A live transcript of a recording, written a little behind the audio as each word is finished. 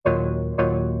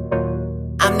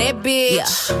that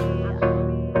bitch.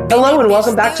 Hello and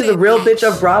welcome back to the Real Bitch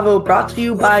of Bravo, brought to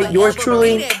you by yours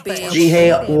truly,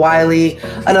 G. Wiley.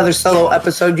 Another solo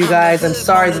episode, you guys. I'm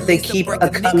sorry that they keep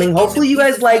coming. Hopefully you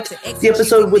guys liked the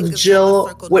episode with Jill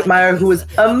Whitmire, who was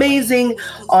amazing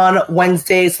on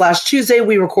Wednesday/Tuesday.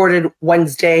 We recorded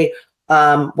Wednesday,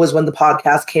 was when the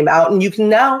podcast came out, and you can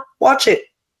now watch it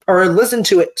or listen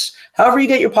to it. However you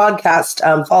get your podcast,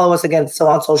 follow us again still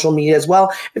on social media as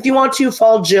well. If you want to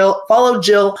follow Jill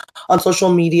on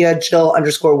social media,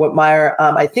 Jill_Whitmire.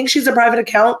 I think she's a private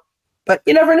account, but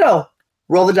you never know.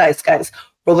 Roll the dice, guys.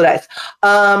 Roll the dice.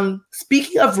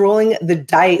 Speaking of rolling the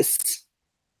dice,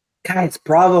 guys,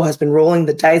 Bravo has been rolling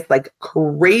the dice like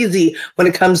crazy when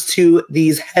it comes to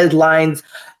these headlines.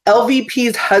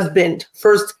 LVP's husband,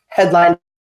 first headline.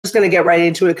 Just going to get right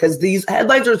into it because these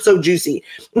headlines are so juicy.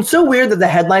 It's so weird that the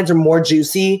headlines are more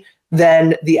juicy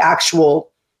than the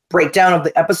actual breakdown of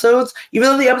the episodes. Even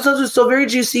though the episodes are still very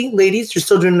juicy, ladies, you're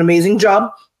still doing an amazing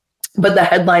job, but the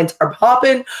headlines are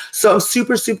popping. So I'm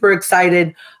super, super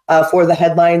excited for the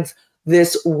headlines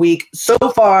this week. So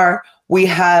far, we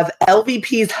have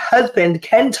LVP's husband,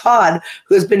 Ken Todd,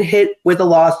 who has been hit with a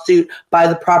lawsuit by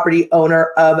the property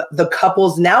owner of the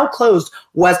couple's now closed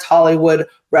West Hollywood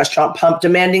restaurant Pump,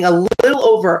 demanding a little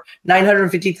over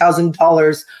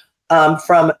 $950,000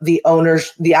 from the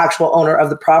actual owner of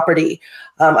the property.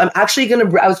 I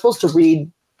was supposed to read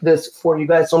this for you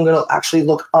guys, so I'm going to actually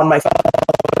look on my phone.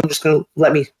 I'm just going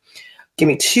to give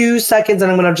me 2 seconds, and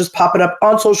I'm going to just pop it up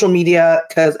on social media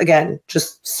because, again,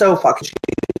 just so fucking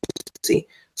juicy.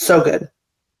 So good.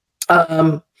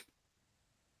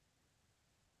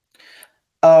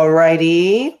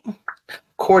 Alrighty.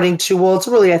 According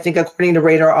to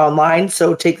Radar Online,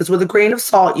 so take this with a grain of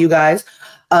salt, you guys.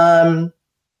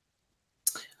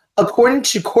 According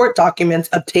to court documents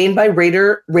obtained by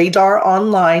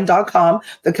RadarOnline.com,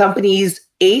 the company's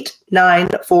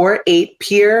 8948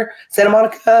 Pier Santa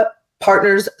Monica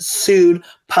partners sued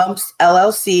Pumps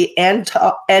LLC and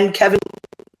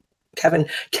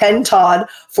Ken Todd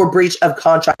for breach of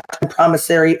contract and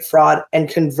promissory fraud and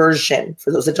conversion.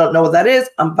 For those that don't know what that is,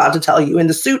 I'm about to tell you. In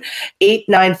the suit,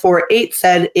 8948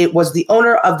 said it was the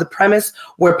owner of the premise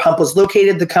where Pump was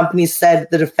located. The company said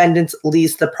the defendants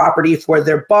leased the property for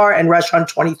their bar and restaurant in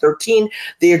 2013.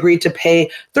 They agreed to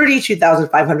pay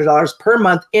 $32,500 per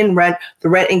month in rent. The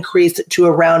rent increased to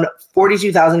around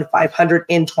 $42,500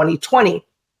 in 2020.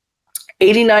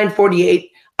 8948,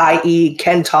 i.e.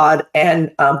 Ken Todd and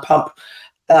Pump,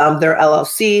 their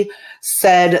LLC,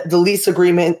 said the lease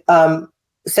agreement had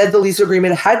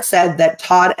said that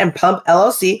Todd and Pump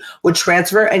LLC would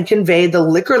transfer and convey the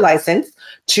liquor license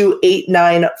to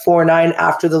 8949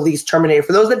 after the lease terminated.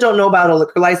 For those that don't know about a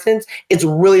liquor license, it's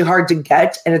really hard to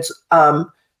get, and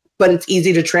but it's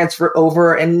easy to transfer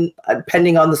over, and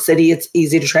depending on the city, it's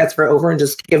easy to transfer over and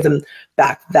just give them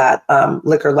back that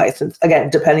liquor license.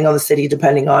 Again, depending on the city,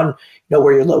 depending on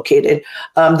where you're located.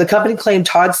 The company claimed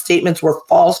Todd's statements were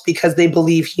false because they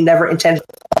believe he never intended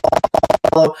to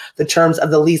follow the terms of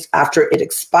the lease after it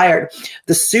expired.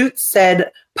 The suit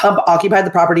said Pump occupied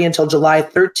the property until July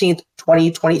 13th,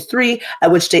 2023,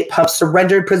 at which date Pump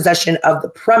surrendered possession of the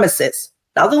premises.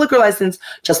 Not the liquor license,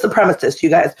 just the premises, you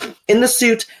guys. In the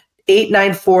suit,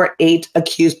 8948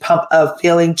 accused Pump of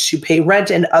failing to pay rent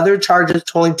and other charges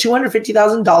totaling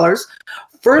 $250,000.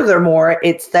 Furthermore,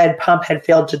 it said Pump had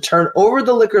failed to turn over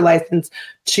the liquor license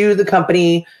to the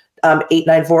company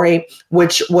 8948,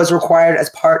 which was required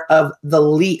as part of the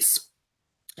lease.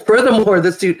 Furthermore,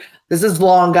 the suit, this is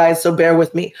long, guys, so bear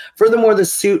with me. Furthermore, the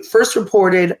suit, first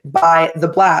reported by The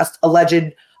Blast,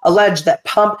 alleged that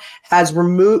Pump has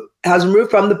removed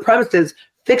from the premises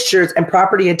fixtures and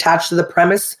property attached to the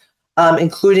premise,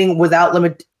 including without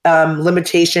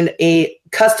limitation a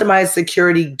customized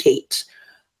security gate.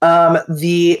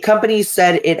 The company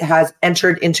said it has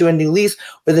entered into a new lease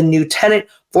with a new tenant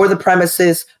for the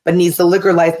premises, but needs the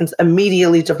liquor license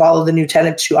immediately to follow the new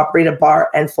tenant to operate a bar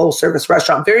and full service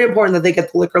restaurant. Very important that they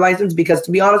get the liquor license because,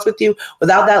 to be honest with you,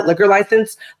 without that liquor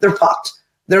license, they're fucked.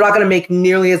 They're not going to make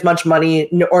nearly as much money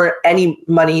or any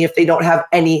money if they don't have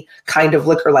any kind of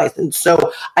liquor license.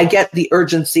 So I get the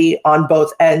urgency on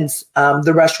both ends,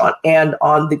 the restaurant and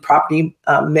on the property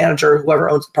manager, whoever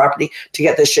owns the property, to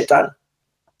get this shit done.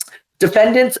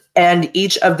 Defendants and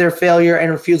each of their failure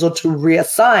and refusal to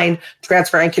reassign,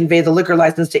 transfer, and convey the liquor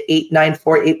license to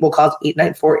 8948 will cause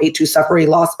 8948 to suffer a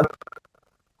loss of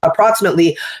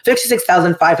approximately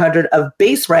 $56,500 of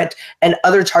base rent and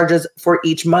other charges for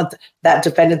each month that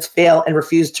defendants fail and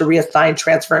refuse to reassign,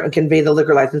 transfer, and convey the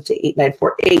liquor license to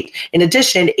 8948. In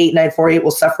addition, 8948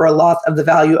 will suffer a loss of the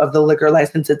value of the liquor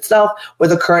license itself,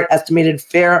 with a current estimated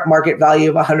fair market value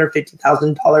of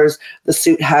 $150,000, the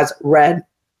suit has read.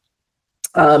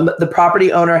 The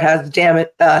property owner has demanded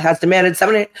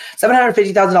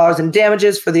 $750,000 in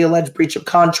damages for the alleged breach of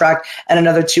contract and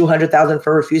another $200,000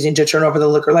 for refusing to turn over the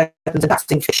liquor license and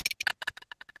taxing fish.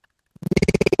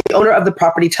 The owner of the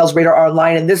property tells Radar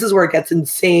Online, and this is where it gets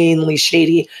insanely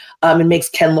shady and makes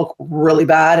Ken look really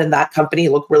bad and that company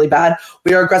look really bad.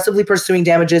 We are aggressively pursuing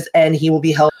damages and he will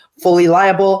be held fully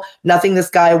liable. Nothing this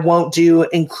guy won't do,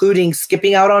 including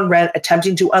skipping out on rent,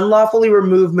 attempting to unlawfully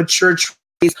remove mature trees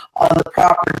on the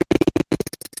property,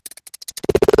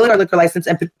 stealing our liquor license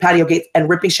and patio gates, and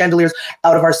ripping chandeliers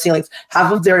out of our ceilings.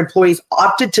 Half of their employees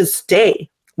opted to stay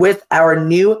with our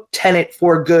new tenant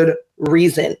for good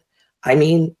reason. I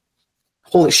mean,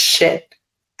 holy shit.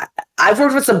 I've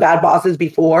worked with some bad bosses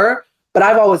before, but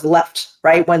I've always left,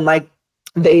 right? When like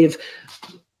they've,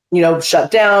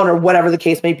 shut down or whatever the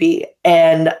case may be.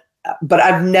 But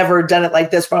I've never done it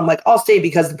like this where I'm like, I'll stay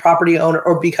because the property owner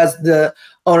or because the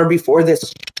owner before this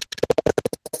is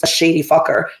a shady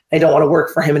fucker. I don't want to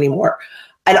work for him anymore.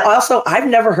 And also, I've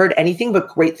never heard anything but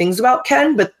great things about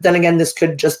Ken. But then again, this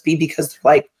could just be because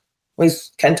like,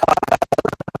 Ken talk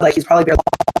like he's probably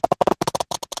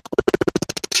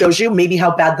shows you maybe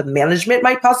how bad the management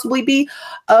might possibly be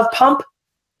of Pump.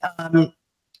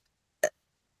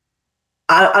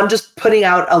 I'm just putting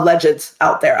out allegeds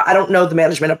out there. I don't know the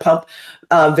management of Pump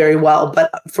very well, but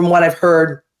from what I've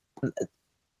heard,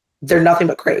 they're nothing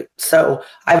but great. So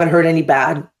I haven't heard any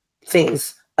bad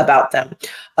things about them.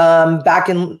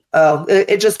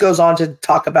 It just goes on to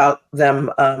talk about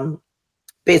them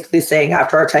basically saying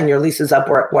after our 10-year lease is up,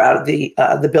 we're out of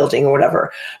the building or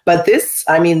whatever. But this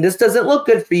doesn't look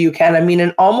good for you, Ken. I mean,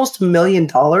 an almost $1 million,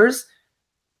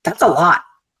 that's a lot.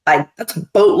 Like, that's a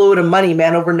boatload of money,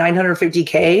 man, over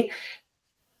 $950K.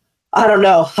 I don't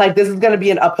know. Like, this is going to be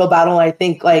an uphill battle. I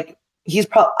think, like,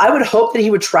 I would hope that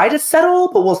he would try to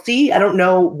settle, but we'll see. I don't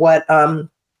know what's going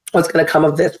to come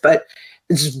of this, but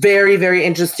it's very, very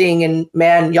interesting. And,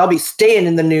 man, y'all be staying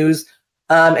in the news.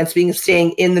 And speaking of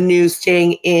staying in the news,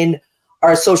 staying in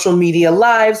our social media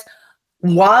lives,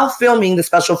 while filming the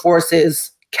Special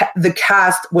Forces, the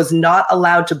cast was not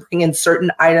allowed to bring in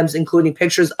certain items, including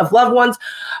pictures of loved ones.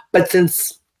 But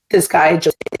since this guy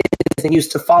just isn't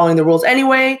used to following the rules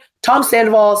anyway, Tom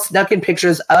Sandoval snuck in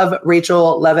pictures of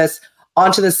Rachel Leviss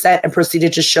onto the set and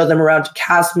proceeded to show them around to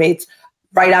castmates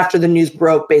right after the news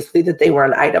broke, basically, that they were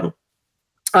an item.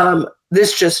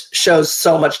 This just shows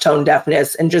so much tone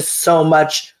deafness and just so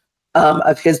much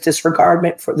of his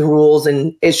disregardment for the rules.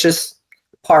 And it's just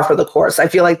par for the course. I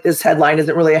feel like this headline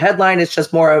isn't really a headline. It's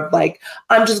just more of like,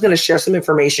 I'm just going to share some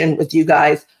information with you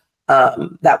guys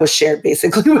that was shared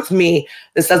basically with me.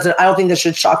 I don't think this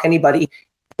should shock anybody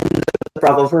in the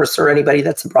Bravoverse or anybody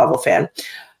that's a Bravo fan.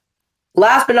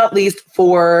 Last but not least,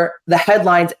 for the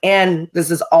headlines, and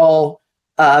this is all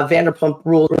Vanderpump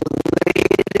Rules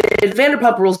related.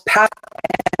 Vanderpump Rules past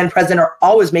and present are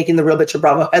always making the Real Bitch of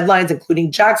Bravo headlines,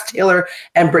 including Jax Taylor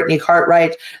and Brittany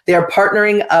Cartwright. They are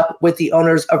partnering up with the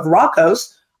owners of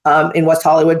Rocco's in West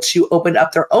Hollywood to open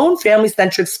up their own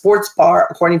family-centric sports bar,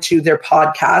 according to their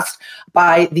podcast,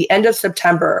 by the end of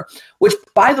September, which,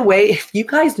 by the way, if you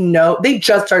guys know, they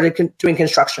just started doing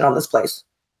construction on this place.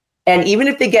 And even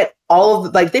if they get all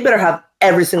of, they better have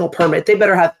every single permit. They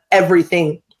better have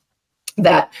everything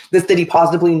that the city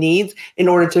possibly needs in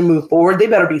order to move forward. They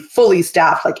better be fully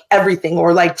staffed, like everything,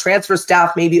 or like transfer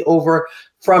staff maybe over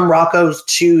from Rocco's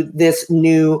to this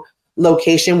new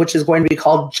location, which is going to be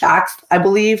called Jax, I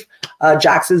believe,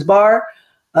 Jax's Bar.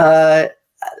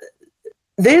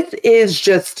 This is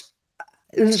just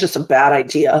a bad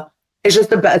idea. It's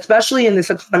just especially in this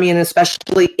economy and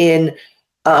especially in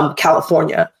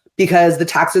California, because the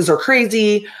taxes are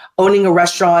crazy. Owning a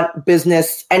restaurant,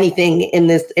 business, anything in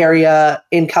this area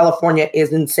in California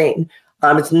is insane.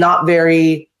 It's not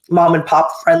very mom and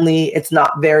pop friendly. It's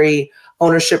not very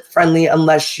ownership friendly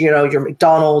unless, you're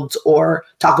McDonald's or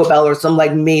Taco Bell or some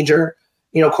major,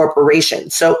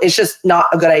 corporation. So it's just not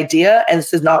a good idea. And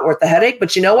this is not worth the headache.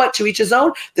 But you know what? To each his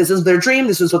own. This is their dream.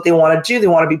 This is what they want to do. They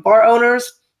want to be bar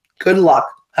owners. Good luck,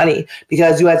 honey,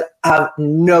 because you guys have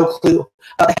no clue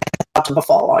about to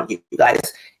befall on you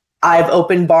guys. I've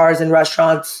opened bars and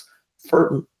restaurants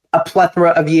for a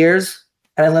plethora of years.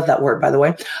 And I love that word, by the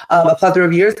way, a plethora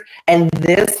of years. And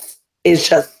this is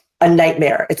just a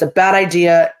nightmare. It's a bad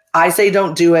idea. I say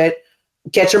don't do it.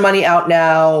 Get your money out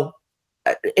now.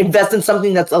 invest in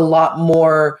something that's a lot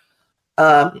more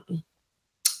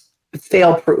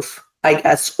fail proof, I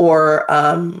guess, or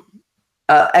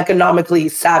economically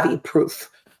savvy proof.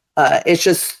 It's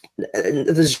just,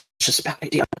 this is just a bad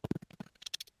idea.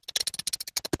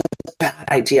 Bad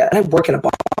idea. And I work in a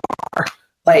bar.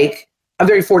 Like, I'm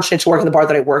very fortunate to work in the bar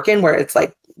that I work in, where it's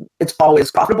like, it's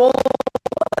always profitable.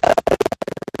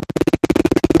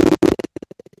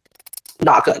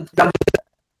 Not good. Not good.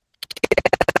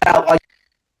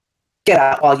 Get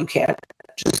out while you can.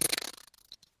 Just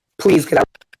please get out.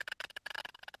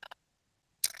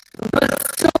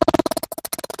 But still,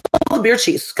 the beer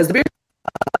cheese, because the beer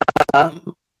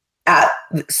at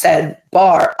said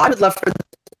bar, I would love for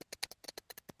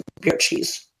beer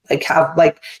cheese. Like, have,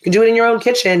 like, you can do it in your own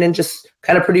kitchen and just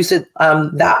kind of produce it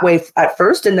that way at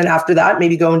first, and then after that,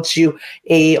 maybe go into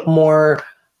a more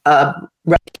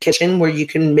kitchen where you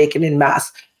can make it in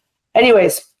mass.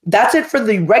 Anyways, that's it for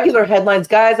the regular headlines,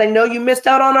 guys. I know you missed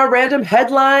out on our random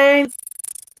headlines,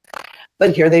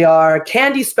 but here they are.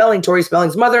 Candy Spelling, Tori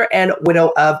Spelling's mother and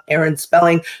widow of Aaron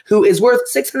Spelling, who is worth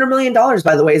 $600 million,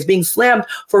 by the way, is being slammed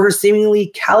for her seemingly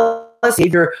callous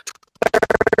behavior,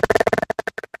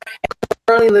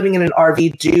 currently living in an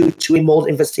RV due to a mold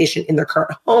infestation in their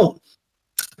current home.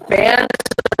 Fans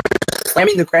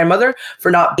slamming the grandmother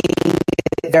for not being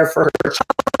there for her child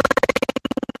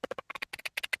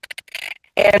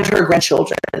and her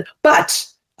grandchildren. But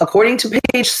according to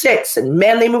page 6, and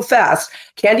man, they move fast,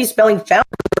 Candy Spelling found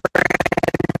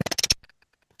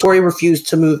Tori refused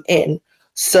to move in.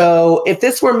 So if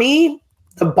this were me,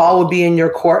 the ball would be in your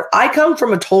court. I come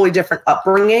from a totally different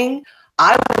upbringing.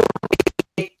 I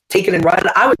would take it and run.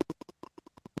 I would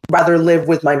rather live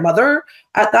with my mother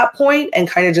at that point and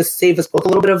kind of just save us both a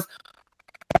little bit of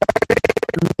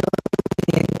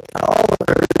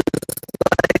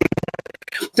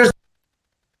 $1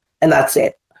 and that's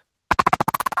it.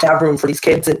 To have room for these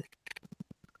kids, and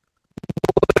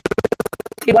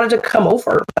they wanted to come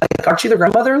over. Like, aren't you the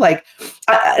grandmother? Like,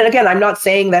 and again, I'm not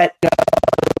saying that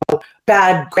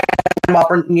bad grandma,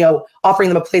 offering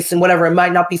them a place and whatever. It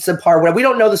might not be subpar. Whatever. We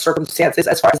don't know the circumstances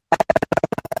as far as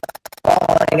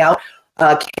falling out.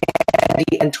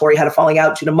 Candy and Tori had a falling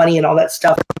out due to money and all that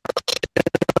stuff.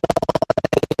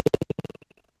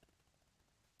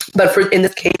 But in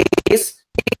this case,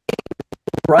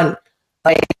 run.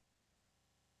 Like,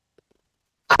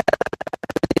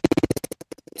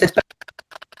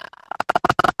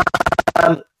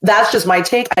 that's just my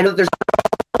take. I know there's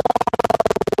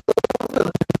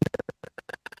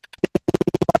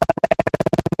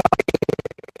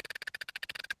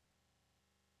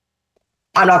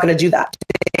I'm not going to do that.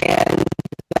 And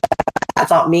that's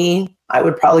not me. I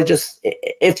would probably just,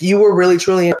 if you were really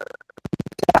truly in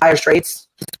dire straits,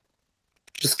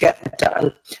 just get it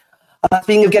done.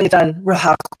 Speaking of getting it done, we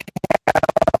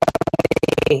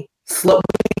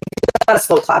gotta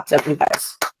slow clap them, you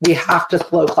guys. We have to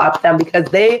slow clap them because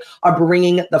they are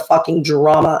bringing the fucking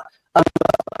drama. Last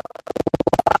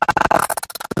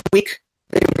week,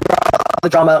 they brought the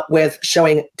drama with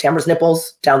showing Tamara's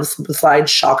nipples down the slide,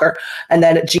 shocker, and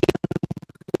then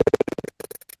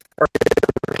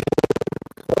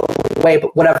way,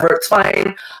 but whatever, it's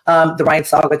fine. The Ryan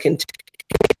saga continues.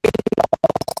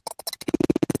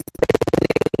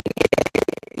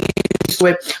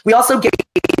 We also get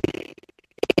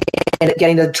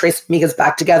getting the Trace Amigas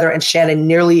back together and Shannon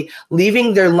nearly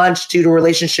leaving their lunch due to a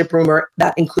relationship rumor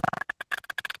that includes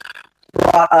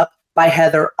brought up by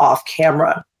Heather off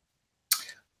camera.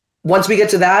 Once we get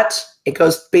to that, it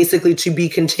goes basically to be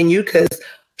continued because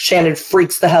Shannon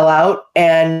freaks the hell out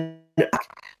and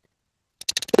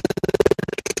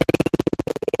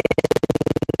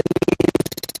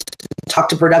talk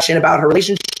to production about her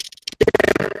relationship,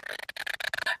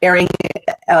 airing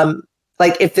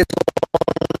like if this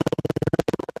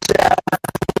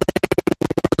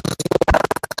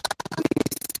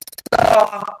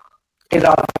you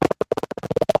know,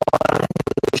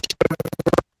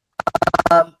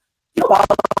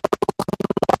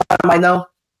 I know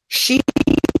she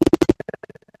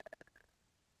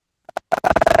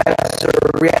has a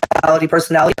reality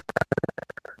personality.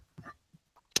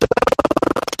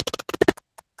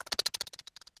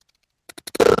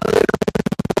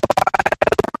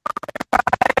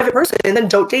 Person and then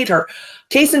don't date her.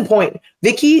 Case in point,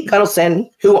 Vicki Gunnarsson,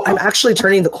 who I'm actually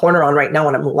turning the corner on right now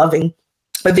and I'm loving.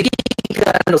 But Vicki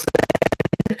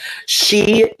Gunnarsson,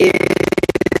 she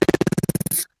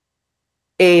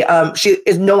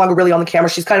is no longer really on the camera.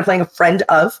 She's kind of playing a friend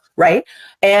of, right?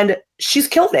 And she's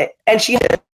killing it. And she's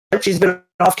been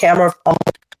off camera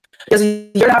almost a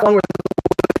year and a half long.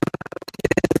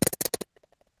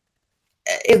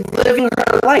 is living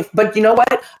her life. But you know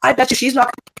what? I bet you she's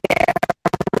not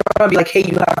going to be like, hey,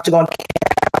 you have to go on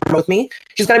camera with me.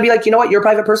 She's going to be like, you know what? You're a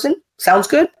private person. Sounds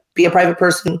good. Be a private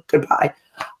person. Goodbye.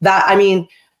 That, I mean,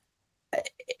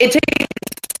 it takes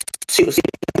two. So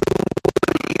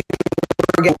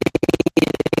you're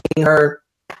getting her,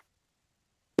 you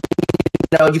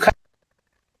know, you kind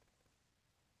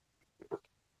of,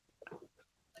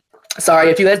 sorry,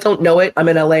 if you guys don't know it, I'm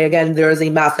in LA again. There is a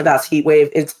massive ass heat wave.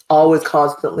 It's always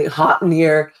constantly hot in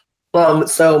here.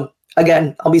 So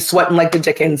again, I'll be sweating like the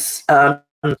Dickens.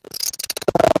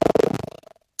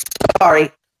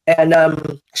 Sorry. And I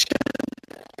should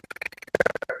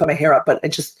put my hair up, but it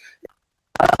just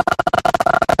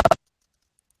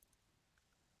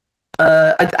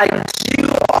I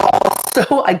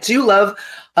do love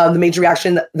the major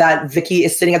reaction that Vicki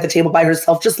is sitting at the table by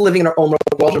herself, just living in her own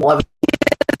world.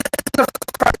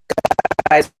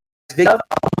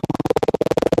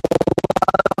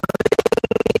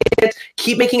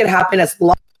 Keep making it happen as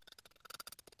long.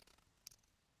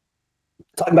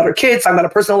 Talking about her kids, talking about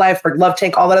her personal life, her love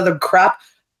tank, all that other crap.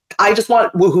 I just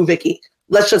want woohoo Vicki.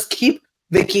 Let's just keep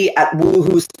Vicki at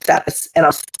woohoo status, and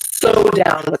I'm so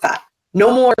down with that.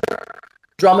 No more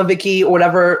drama Vicki or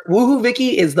whatever. Woohoo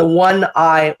Vicki is the one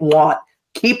I want.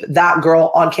 Keep that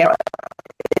girl on camera.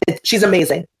 She's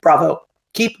amazing. Bravo.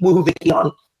 Keep woohoo Vicki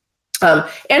on.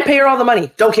 And pay her all the money.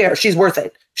 Don't care. She's worth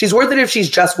it. She's worth it if she's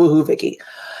just woohoo Vicki.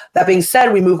 That being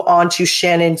said, we move on to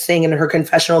Shannon saying in her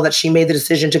confessional that she made the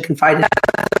decision to confide in her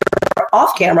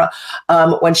off camera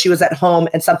when she was at home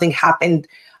and something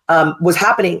was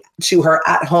happening to her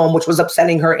at home, which was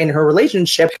upsetting her in her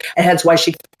relationship, and hence why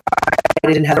she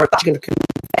didn't have her.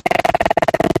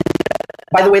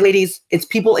 By the way, ladies, it's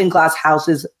people in glass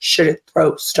houses shouldn't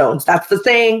throw stones. That's the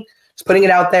thing. Just putting it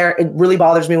out there. It really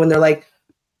bothers me when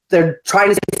they're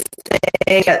trying to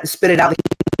spit it out.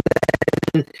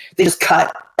 They just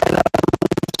cut.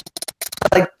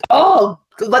 Like, oh,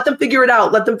 let them figure it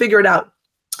out. Let them figure it out.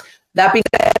 That being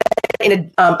said,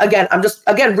 again, I'm just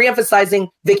reemphasizing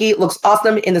Vicki looks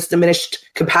awesome in this diminished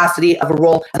capacity of a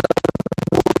role.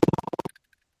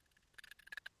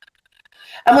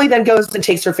 Emily then goes and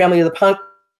takes her family to the punch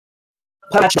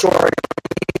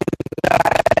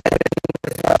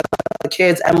the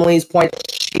kids. Emily's point,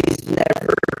 she's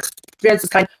never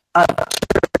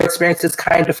experienced this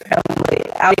kind of family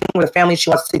outing with a family. She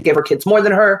wants to give her kids more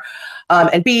than her,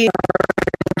 and B,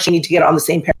 she needs to get on the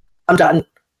same page. I'm done.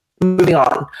 Moving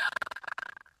on.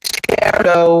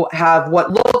 Go have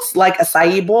what looks like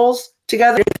acai bowls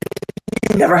together.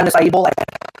 You've never had an acai bowl.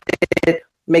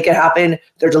 Make it happen.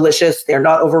 They're delicious. They're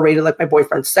not overrated like my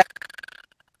boyfriend said.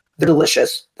 They're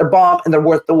delicious. They're bomb and they're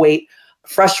worth the wait.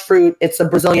 Fresh fruit. It's a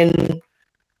Brazilian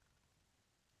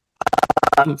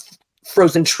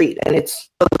frozen treat and it's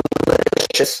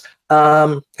delicious.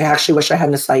 I actually wish I had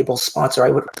an acai bowl sponsor. I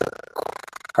would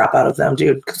crap out of them,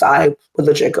 dude, because I would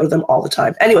legit go to them all the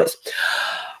time. Anyways,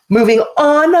 moving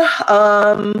on.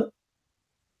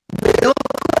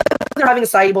 They're having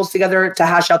acai bowls together to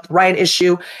hash out the Ryan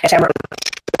issue. And Tamara,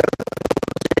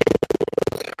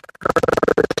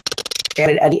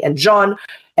 Shannon, Eddie, and John.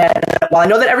 And while I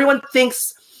know that everyone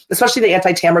thinks, especially the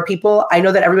anti-Tamara people, I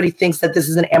know that everybody thinks that this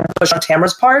is an ambush on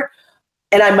Tamara's part.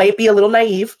 And I might be a little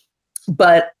naive,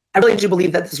 but I really do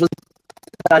believe that this was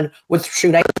done with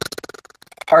true naive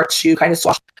part to kind of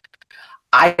swash.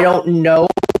 I don't know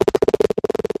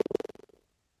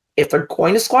if they're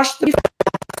going to squash the beef,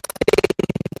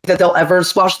 that they'll ever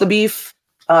squash the beef,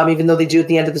 even though they do at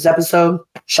the end of this episode.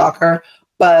 Shocker.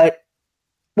 But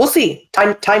we'll see.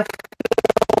 Time.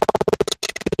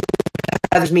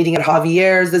 Heather's meeting at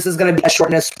Javier's. This is going to be a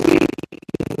short and sweet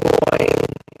going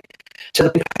to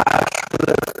the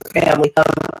family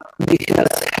because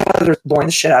Heather's boring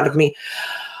the shit out of me.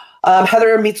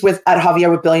 Heather meets at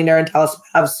Javier with billionaire and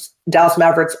Dallas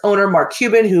Mavericks owner Mark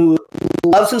Cuban, who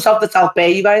loves himself the South Bay,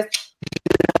 you guys.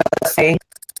 Saying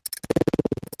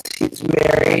he's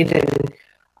married and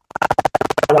I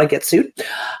don't want to get sued.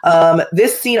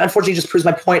 This scene, unfortunately, just proves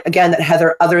my point again that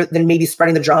Heather, other than maybe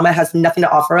spreading the drama, has nothing to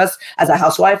offer us as a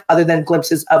housewife other than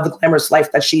glimpses of the glamorous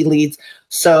life that she leads.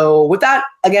 So with that,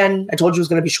 again, I told you it was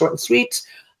going to be short and sweet.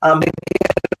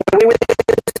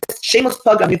 Shameless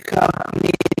plug on new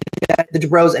company that the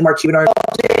DeBros and Mark Cuban are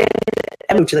involved in,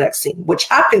 and move to the next scene, which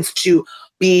happens to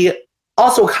be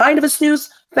also kind of a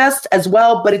snooze fest as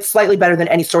well, but it's slightly better than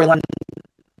any storyline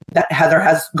that Heather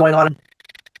has going on,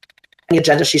 the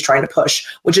agenda she's trying to push,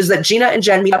 which is that Gina and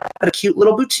Jen meet up at a cute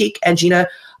little boutique, and Gina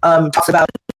talks about,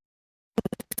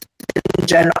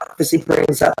 Jen obviously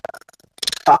brings up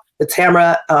the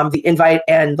Tamara, the invite,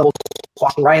 and the whole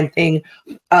Ryan thing.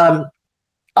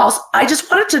 Also, I just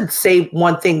wanted to say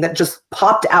one thing that just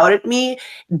popped out at me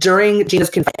during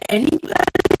Gina's confession. Anybody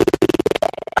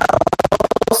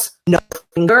else no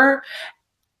finger?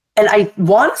 And I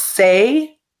want to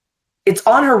say it's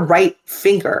on her right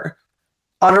finger,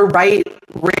 on her right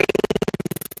ring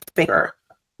finger.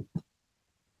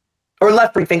 Or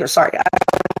left ring finger, sorry.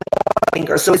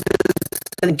 Finger. So is it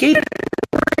an engagement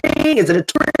ring? Is it a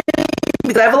ring?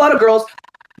 Because I have a lot of girls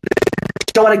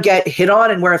don't want to get hit on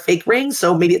and wear a fake ring,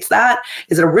 so maybe it's that.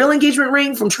 Is it a real engagement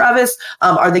ring from Travis?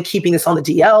 Are they keeping this on the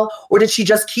DL, or did she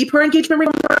just keep her engagement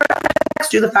ring from her ex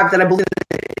due to the fact that I believe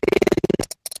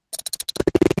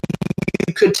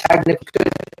you could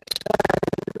technically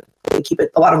keep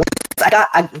it a lot of ways.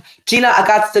 Gina, I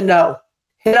got to know.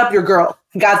 Hit up your girl.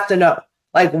 I got to know.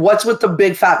 Like, what's with the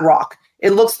big fat rock?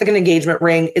 It looks like an engagement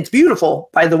ring. It's beautiful,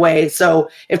 by the way. So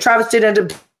if Travis did end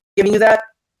up giving you that,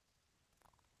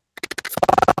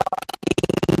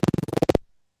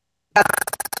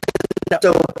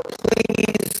 so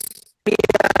please be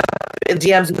in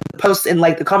DMs and posts in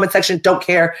like the comment section. Don't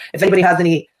care if anybody has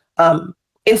any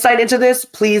insight into this.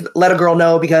 Please let a girl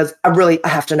know, because I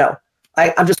have to know.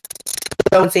 I'm just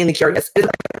so insanely curious.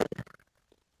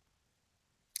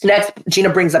 Next, Gina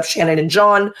brings up Shannon and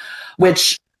John,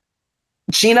 which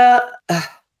Gina,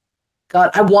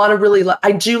 God,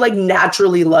 I do like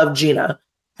naturally love Gina.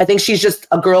 I think she's just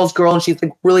a girl's girl and she's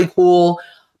like really cool,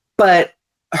 but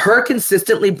her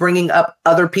consistently bringing up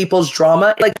other people's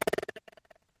drama, like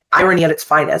irony at its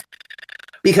finest,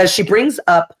 because she brings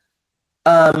up,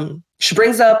 Jen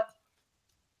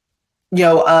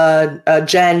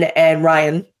and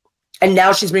Ryan, and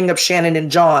now she's bringing up Shannon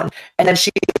and John, and then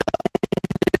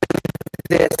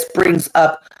this brings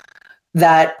up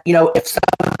that, if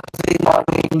something's wrong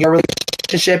in your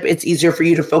relationship, it's easier for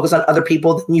you to focus on other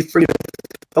people than you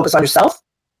focus on yourself.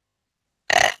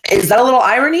 Is that a little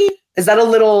irony? Is that a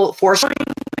little foreshadowing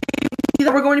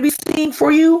that we're going to be seeing for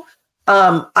you?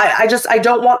 I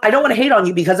don't want to hate on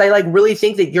you, because I really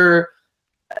think that you're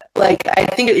I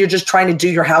think that you're just trying to do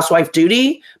your housewife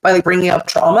duty by bringing up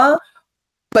trauma,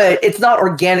 but it's not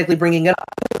organically bringing it up.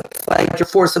 It's you're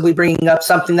forcibly bringing up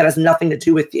something that has nothing to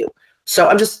do with you. So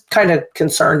I'm just kind of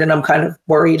concerned and I'm kind of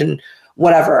worried and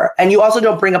whatever. And you also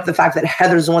don't bring up the fact that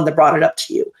Heather's the one that brought it up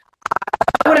to you.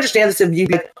 I would understand this if you'd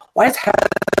be like, why is Heather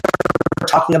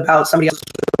talking about somebody else's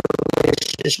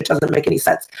relationship? It doesn't make any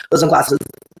sense. Those glasses,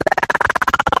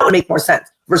 that would make more sense.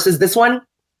 Versus this one,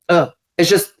 it's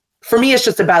just, for me, it's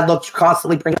just a bad look to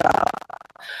constantly bring it up.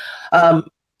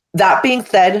 That being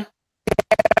said,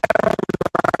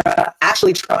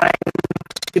 actually trying to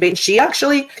debate, she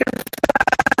actually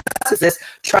confesses this,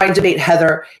 trying to debate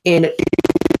Heather in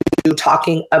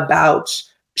talking about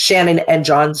Shannon and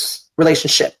John's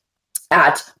relationship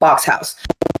at Box House.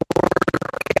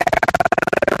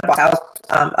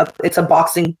 It's a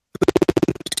boxing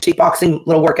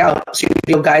little workout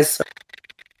studio, guys,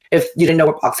 if you didn't know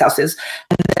what Box House is.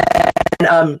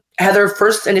 And Heather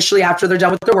first, initially after they're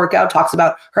done with their workout, talks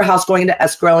about her house going into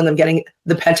escrow and them getting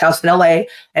the penthouse in LA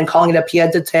and calling it a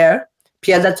pied à terre.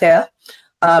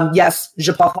 Yes,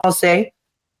 je parle français,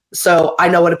 so I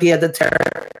know what a pied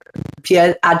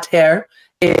à terre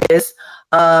is.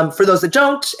 For those that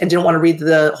don't and didn't want to read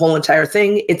the whole entire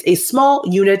thing, it's a small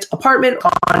unit apartment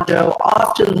condo,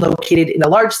 often located in a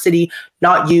large city,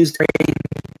 not used.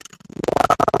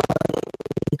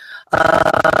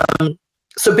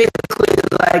 So basically,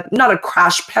 not a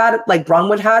crash pad like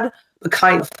Bronwood had, but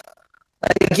kind of.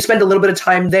 You spend a little bit of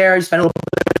time there, you spend a little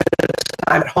bit of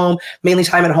time at home, mainly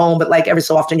time at home, but every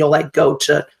so often you'll go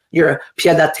to your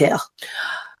pied à terre.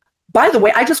 By the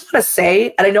way, I just want to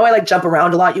say, and I know I jump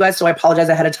around a lot, you guys, so I apologize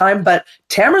ahead of time, but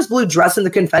Tamara's blue dress in the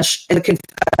confession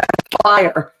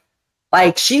fire.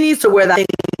 She needs to wear that thing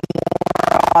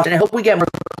more often. I hope we get more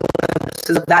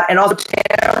glimpses of that. And also,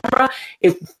 Tamara,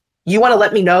 if you want to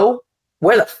let me know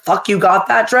where the fuck you got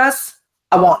that dress,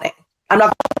 I want it. I'm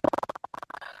not,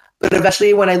 but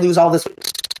eventually when I lose all this, I'll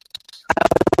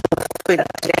put that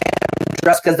damn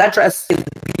dress, because that dress is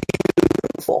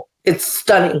beautiful. It's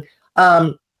stunning.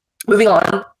 Moving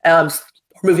on,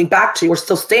 moving back to, we're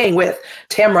still staying with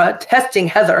Tamara testing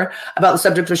Heather about the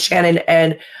subject of Shannon,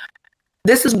 and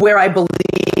this is where I believe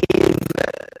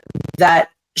that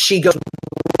she goes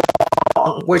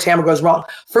wrong, where Tamara goes wrong.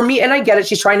 For me, and I get it,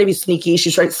 she's trying to be sneaky.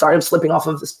 She's trying, sorry, I'm slipping off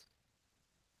of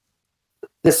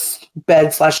this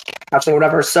bed / couch thing or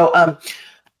whatever. So,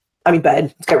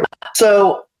 bed.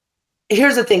 So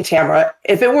here's the thing, Tamara.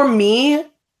 If it were me,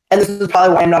 and this is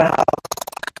probably why I'm not a house,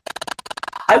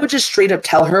 I would just straight up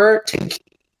tell her to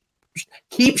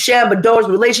keep Shambador's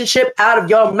relationship out of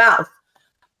your mouth.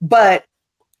 But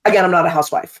again, I'm not a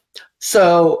housewife.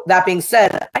 So that being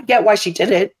said, I get why she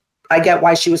did it. I get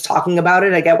why she was talking about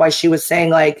it. I get why she was saying,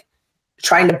 like,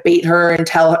 trying to bait her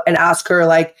and ask her,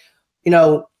 like, you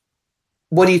know,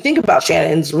 what do you think about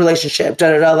Shannon's relationship?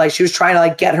 Da, da, da. Like, she was trying to,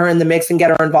 like, get her in the mix and get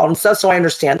her involved and stuff. So I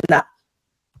understand that.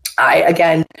 I,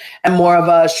 again, am more of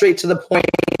a straight to the point,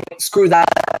 screw that.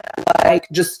 Like,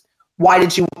 just why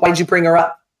did you bring her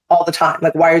up all the time?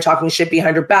 Like, why are you talking shit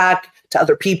behind her back to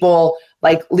other people?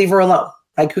 Like, leave her alone.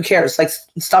 Like, who cares? Like,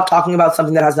 stop talking about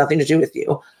something that has nothing to do with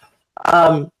you.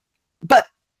 But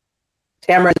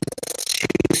Tamara is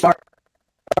too smart.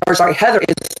 Or sorry, Heather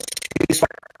is too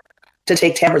smart to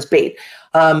take Tamara's bait,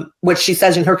 which she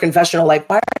says in her confessional, like,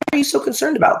 why are you so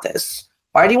concerned about this?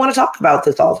 Why do you want to talk about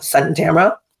this all of a sudden,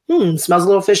 Tamara? Smells a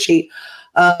little fishy.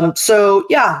 So,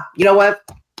 yeah, you know what?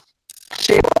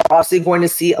 We're obviously going to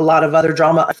see a lot of other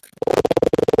drama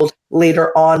unfold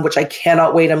later on, which I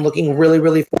cannot wait. I'm looking really,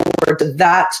 really forward to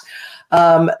that.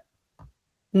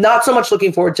 Not so much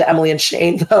looking forward to Emily and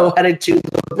Shane, though, headed to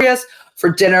Bria's for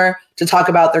dinner to talk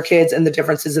about their kids and the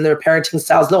differences in their parenting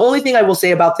styles. The only thing I will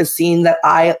say about this scene that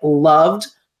I loved,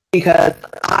 because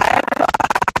I've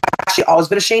actually always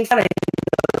been a Shane fan. I know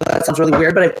that sounds really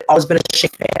weird, but I've always been a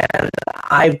Shane fan.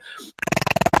 I've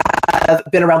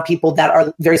been around people that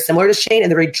are very similar to Shane,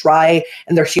 and they're very dry,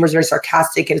 and their humor is very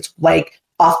sarcastic, and it's like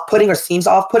off-putting or seems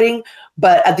off-putting.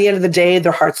 But at the end of the day,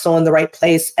 their heart's still in the right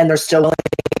place, and they're still willing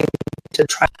to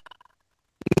try.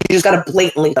 You just gotta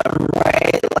blatantly them,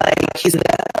 right? Like, he's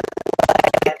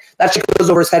that shit goes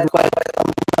over his head quite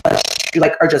much. You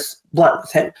like are just blunt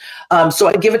with him. So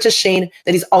I give it to Shane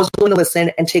that he's always willing to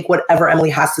listen and take whatever Emily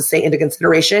has to say into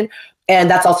consideration. And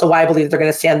that's also why I believe they're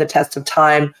going to stand the test of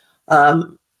time.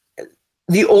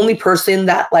 The only person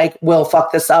that like will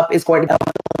fuck this up is going to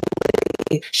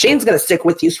be Shane's going to stick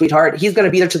with you, sweetheart. He's going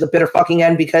to be there to the bitter fucking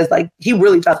end because like he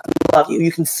really does love you.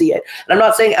 You can see it. And I'm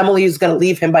not saying Emily is going to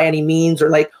leave him by any means or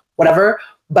like whatever,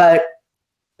 but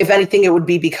if anything, it would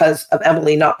be because of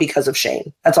Emily, not because of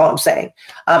Shane. That's all I'm saying.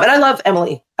 And I love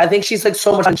Emily. I think she's like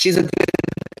so much fun. She's a good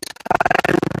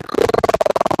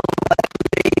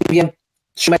girl.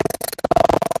 She might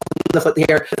the foot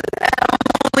here.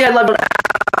 Emily, I love her.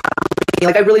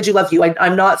 Like, I really do love you.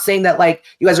 I'm not saying that like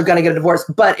you guys are gonna get a divorce,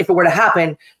 but if it were to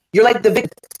happen, you're like the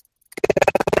victim.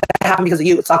 It's gonna happen because of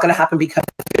you. It's not gonna happen because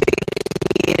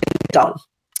done.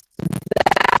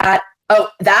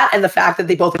 That and the fact that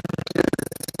they both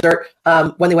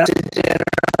when they went out to dinner,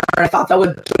 I thought that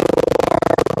would.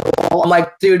 I'm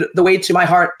like, dude, the way to my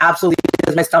heart absolutely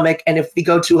is my stomach. And if we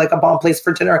go to like a bomb place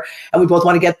for dinner and we both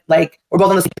want to get like, we're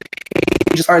both on the same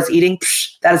page as far as eating,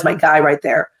 that is my guy right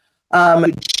there. Gina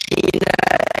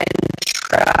and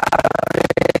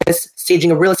Travis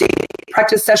staging a real estate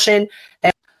practice session,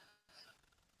 and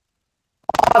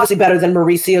obviously better than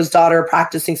Mauricio's daughter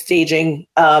practicing staging,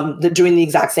 doing the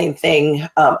exact same thing.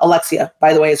 Alexia,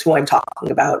 by the way, is who I'm talking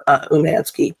about,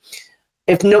 Umansky.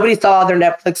 If nobody saw their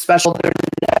Netflix special, their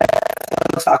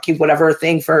Netflix whatever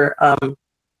thing for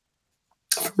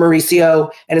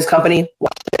Mauricio and his company,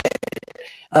 watch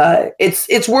it.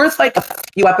 It's worth like a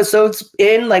few episodes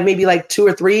in, like maybe like 2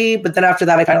 or 3, but then after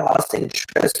that I kind of lost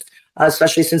interest,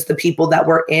 especially since the people that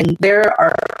were in there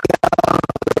are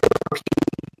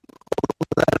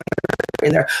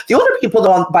in there. The older people,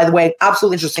 though, by the way,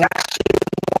 absolutely interesting. I actually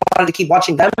wanted to keep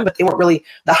watching them, but they weren't really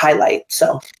the highlight.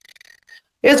 So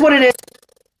it is what it is.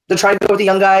 They're trying to go with the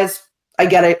young guys. I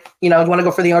get it. You know, you want to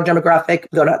go for the younger demographic,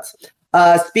 go nuts.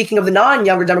 Speaking of the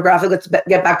non-younger demographic, let's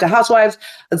get back to Housewives.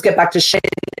 Let's get back to Shane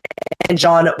and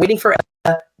John waiting for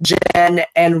Jen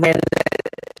and Rand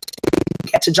to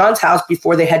get to John's house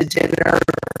before they head to dinner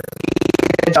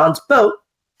in John's boat.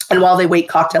 And while they wait,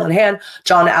 cocktail in hand,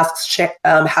 John asks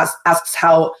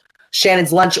how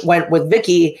Shannon's lunch went with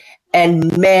Vicki.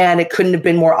 And man, it couldn't have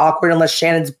been more awkward unless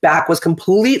Shannon's back was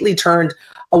completely turned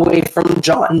away from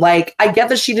John. Like, I get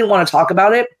that she didn't want to talk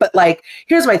about it, but like,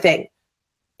 here's my thing.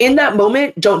 In that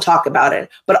moment, don't talk about it.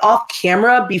 But off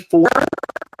camera before,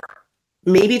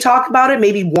 maybe talk about it,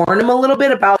 maybe warn him a little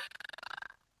bit about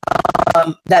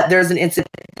that there's an incident,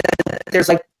 there's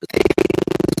like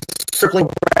circling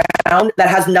around that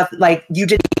has nothing, like you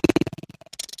didn't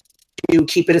to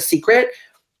keep it a secret.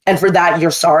 And for that,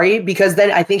 you're sorry, because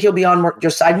then I think he'll be on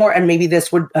your side more. And maybe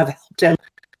this would have helped him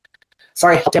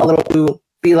a little to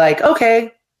be like,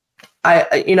 okay, I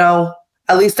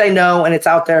at least I know and it's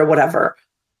out there, whatever.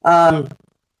 I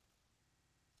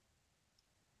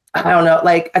don't know.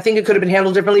 Like, I think it could have been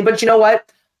handled differently, but you know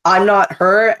what? I'm not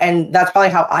her. And that's probably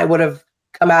how I would have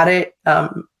come at it.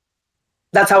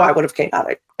 That's how I would have came at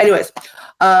it. Anyways,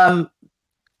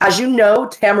 as you know,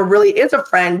 Tamara really is a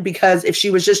friend, because if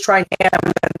she was just trying to ham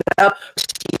it up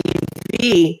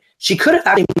TV, she could have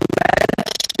actually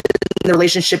mentioned the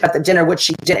relationship at the dinner, which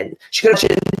she didn't. She could have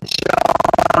mentioned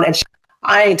John, and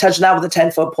I ain't touching that with a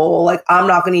 10-foot pole. Like, I'm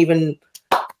not going to even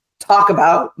talk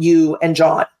about you and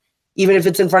John. Even if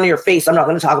it's in front of your face, I'm not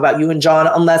going to talk about you and John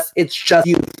unless it's just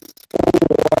you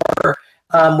four,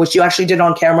 which you actually did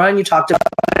on camera and you talked about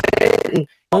it. And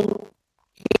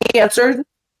he answered.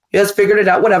 He has figured it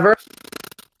out, whatever.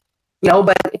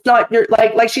 But it's not, you're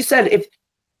like she said, if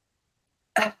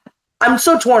I'm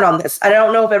so torn on this. I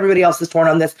don't know if everybody else is torn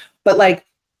on this, but like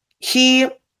he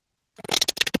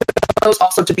chose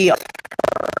also to be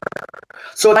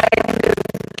so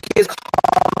his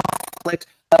conflict.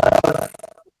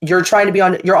 You're trying to be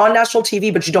you're on national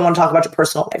TV, but you don't want to talk about your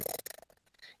personal life.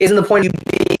 Isn't the point of you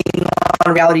being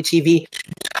on reality TV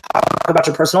to talk about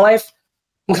your personal life?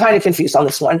 I'm kind of confused on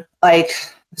this one. Like,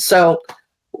 so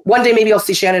one day maybe I'll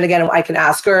see Shannon again and I can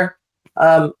ask her.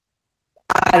 I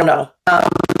don't know.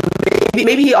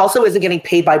 Maybe he also isn't getting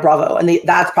paid by Bravo, and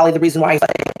that's probably the reason why he's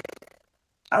like,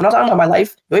 I'm not talking about my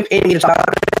life. You're paying me to talk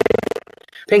about it.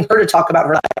 Paying her to talk about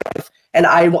her life, and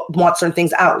I want certain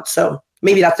things out. So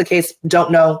maybe that's the case.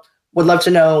 Don't know. Would love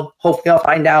to know. Hopefully I'll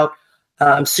find out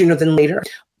sooner than later.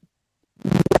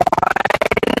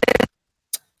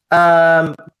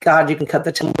 God, you can cut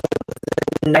the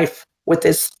knife with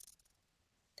this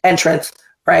entrance,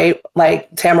 right?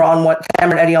 Like Tamara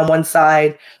and Eddie on one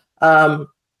side,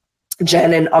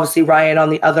 Jen and obviously Ryan on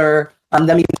the other.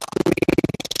 Them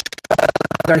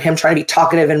and him trying to be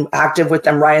talkative and active with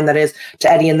them. Ryan, that is,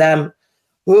 to Eddie and them.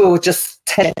 Ooh, just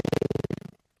tension.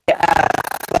 Yeah,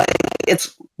 like,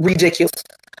 it's ridiculous.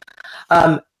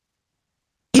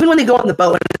 Even when they go on the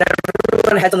boat and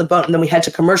everyone heads on the boat and then we head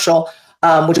to commercial,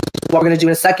 which is what we're going to do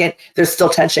in a second, there's still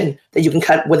tension that you can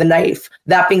cut with a knife.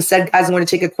 That being said, guys, I'm going to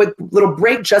take a quick little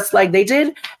break just like they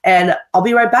did, and I'll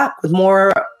be right back with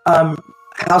more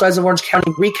Housewives of Orange County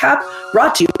recap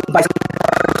brought to you by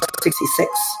 66.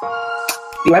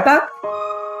 Be right back.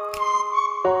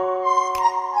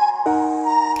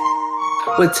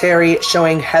 With Terry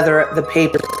showing Heather the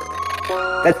papers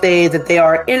that they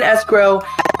are in escrow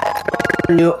at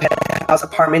her new penthouse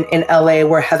apartment in LA,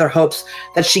 where Heather hopes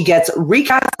that she gets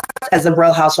recast as the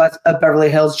Real Housewives of Beverly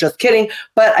Hills. Just kidding.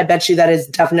 But I bet you that is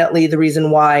definitely the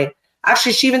reason why.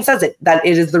 Actually, she even says it, that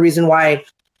it is the reason why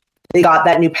they got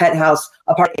that new penthouse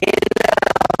apartment in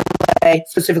LA,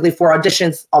 specifically for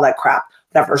auditions, all that crap,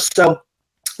 whatever. So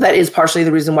that is partially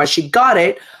the reason why she got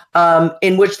it,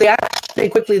 in which they actually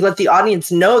quickly let the audience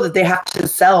know that they have to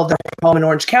sell their home in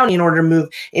Orange County in order to move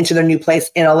into their new place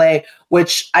in LA,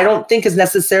 which I don't think is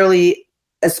necessarily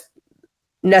it's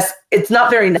not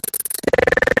very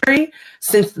necessary,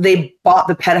 since they bought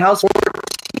the penthouse for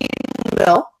 $14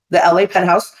 million, the LA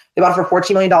penthouse. They bought it for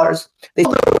 $14 million. They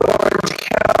sold the Orange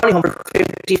County home for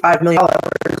 $55 million.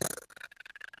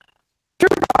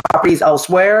 Properties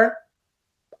elsewhere,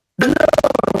 there's no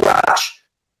rush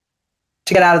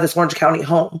to get out of this Orange County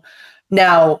home.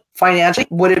 Now, financially,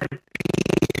 would it be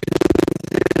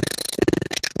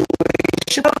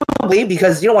probably,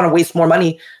 because you don't want to waste more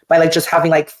money by like just having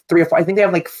like 3 or 4. I think they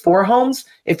have like 4 homes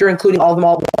if you're including all of them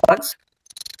all at once.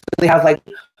 They have like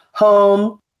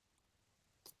home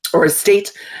or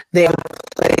estate. They have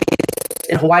a place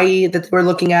in Hawaii that we're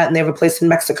looking at, and they have a place in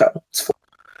Mexico.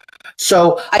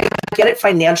 So I get it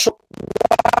financial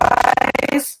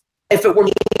wise. If it were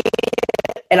me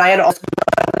and I had also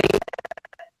money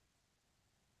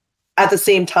at the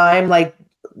same time, like,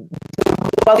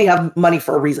 well, they have money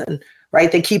for a reason,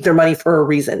 right? They keep their money for a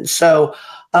reason. So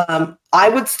I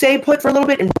would stay put for a little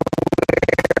bit and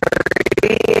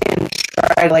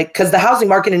try, like, because the housing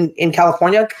market in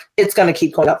California, it's going to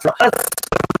keep going up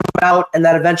out, and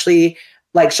that eventually,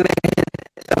 like, should hit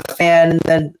the fan, and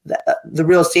then the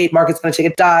real estate market's going to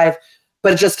take a dive,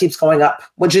 but it just keeps going up,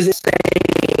 which is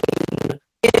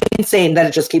insane that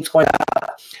it just keeps going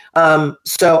up.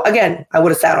 So again, I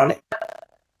would have sat on it.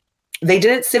 They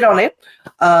didn't sit on it.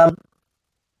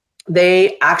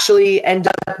 They actually end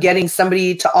up getting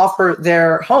somebody to offer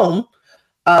their home,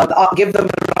 give them.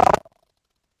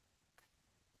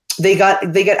 They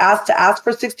get asked to ask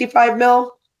for 65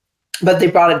 mil, but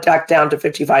they brought it back down to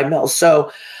 55 mil.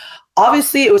 So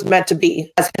obviously it was meant to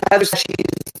be. As Heather said, she's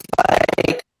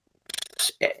like,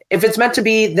 if it's meant to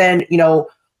be, then, you know,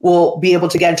 we'll be able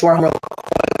to get into our home,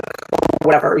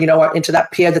 whatever, you know, into that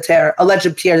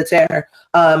alleged Pierre de Terre.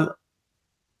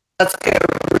 Let's get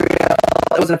real.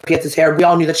 It wasn't a Pierre de Terre. We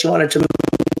all knew that she wanted to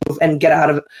move and get out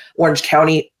of Orange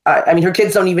County. I mean, her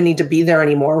kids don't even need to be there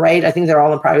anymore, right? I think they're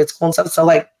all in private school and stuff. So,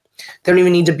 like, they don't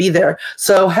even need to be there.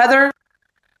 So Heather,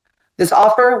 this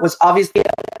offer was obviously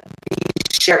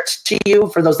beshert to you.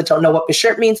 For those that don't know what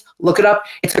beshert means, look it up.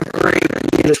 It's a great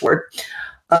English word.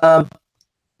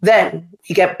 Then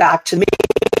we get back to the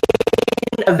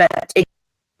main event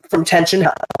from Tension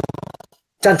Hub.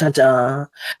 Dun dun dun.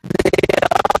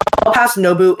 I'll pass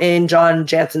Nobu in John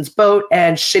Jansen's boat,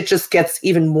 and shit just gets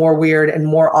even more weird and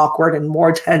more awkward and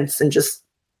more tense and just.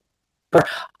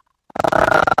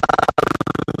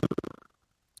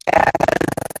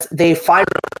 They finally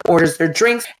orders their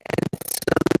drinks and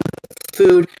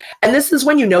food, and this is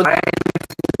when you know that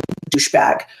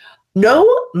douchebag. No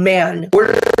man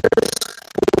orders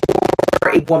for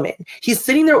a woman. He's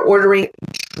sitting there ordering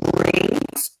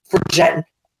drinks for Jen.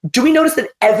 Do we notice that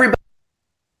everybody,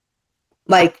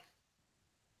 like,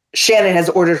 Shannon has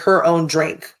ordered her own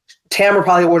drink. Tamara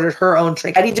probably ordered her own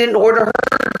drink. Eddie didn't order her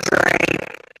drink.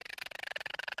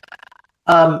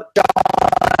 John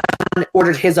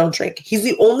ordered his own drink. He's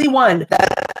the only one that,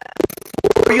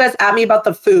 before you guys at me about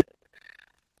the food's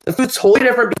totally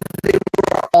different because they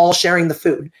were all sharing the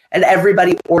food and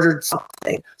everybody ordered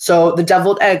something. So the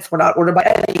deviled eggs were not ordered by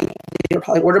Eddie. They were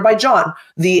probably ordered by John.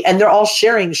 And they're all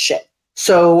sharing shit.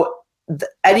 So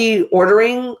Eddie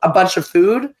ordering a bunch of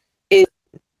food is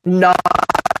not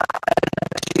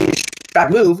a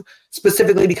move,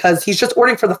 specifically because he's just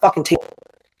ordering for the fucking table.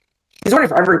 He's ordering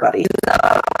for everybody.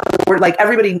 Like,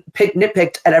 everybody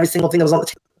nitpicked at every single thing that was on the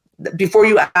table. Before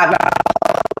you add,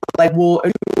 like, well,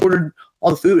 you ordered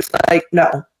all the food. It's like,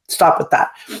 no, stop with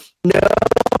that.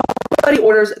 Nobody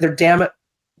orders their damn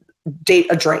date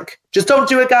a drink. Just don't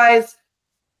do it, guys.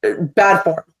 Bad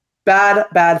form.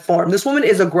 Bad form. This woman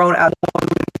is a grown-out woman.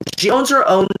 She owns her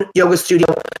own yoga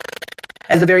studio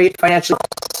as a very financially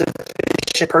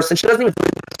sufficient person. She doesn't even.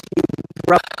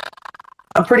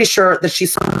 I'm pretty sure that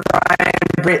she's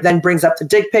then brings up the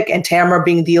dick pic, and Tamara,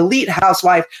 being the elite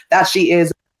housewife that she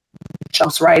is,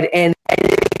 jumps right in and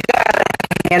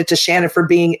hand it to Shannon for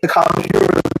being the comedy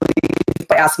relief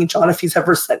by asking John if he's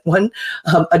ever sent one,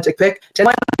 a dick pic.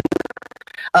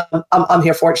 I'm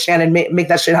here for it, Shannon. Make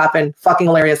that shit happen. Fucking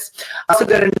hilarious. Also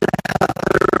good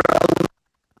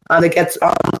that gets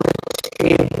on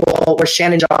the table where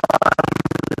Shannon and John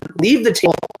leave the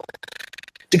table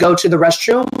to go to the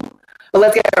restroom. But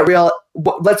let's get real.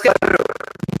 Let's get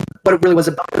what it really was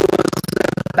about. It was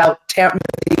about Tamara,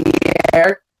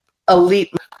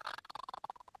 elite.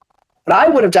 What I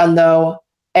would have done, though,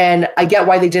 and I get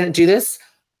why they didn't do this,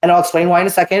 and I'll explain why in a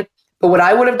second, but what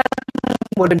I would have done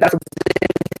would have been better.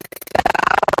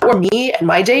 Or me and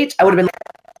my date, I would have been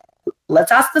like,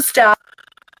 let's ask the staff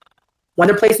when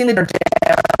they're placing the dinner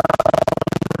down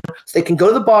so they can go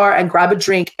to the bar and grab a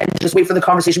drink and just wait for the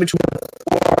conversation between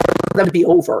them to be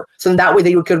over. So then that way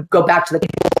they could go back to the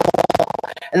table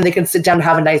and they can sit down and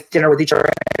have a nice dinner with each other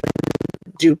and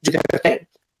do their thing.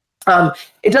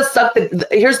 It does suck that,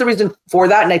 here's the reason for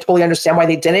that, and I totally understand why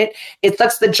they didn't. It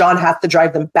sucks that John has to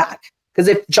drive them back. Because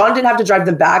if John didn't have to drive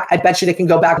them back, I bet you they can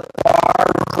go back to the bar,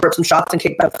 grab some shots, and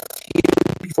kick back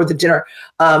before the dinner.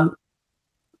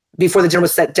 Before the dinner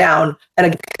was set down, and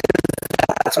again,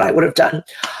 that's what I would have done.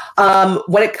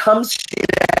 When it comes to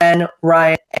Jen,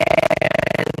 Ryan,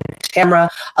 and Tamara,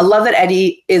 I love that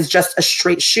Eddie is just a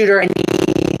straight shooter, and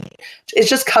he is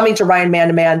just coming to Ryan man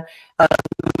to man.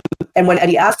 And when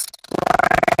Eddie asked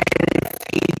Ryan,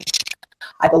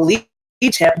 I believed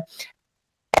him.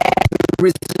 And the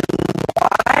reason why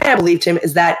I believed him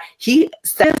is that he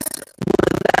said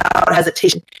without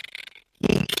hesitation.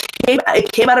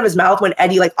 It came out of his mouth when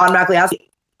Eddie automatically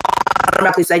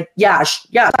said, yeah,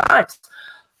 nice.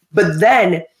 But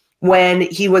then when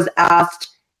he was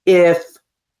asked if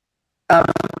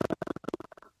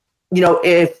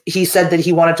he said that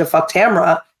he wanted to fuck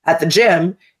Tamara at the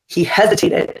gym, he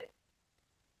hesitated.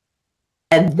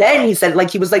 And then he said,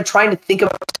 he was trying to think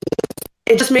about it.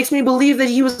 It just makes me believe that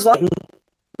he was lying.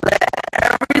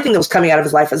 Everything that was coming out of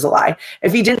his life is a lie.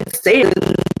 If he didn't say it,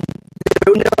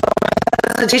 there was no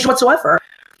hesitation whatsoever.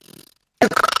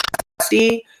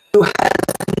 Who has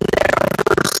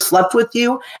never slept with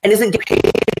you and isn't getting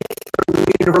paid for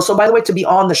Universal, by the way, to be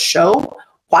on the show,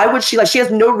 why would she she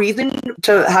has no reason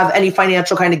to have any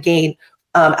financial kind of gain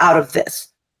out of this.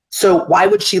 So why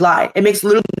would she lie? It makes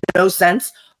literally no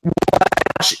sense.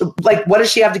 What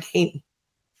does she have to gain?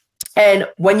 And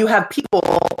when you have people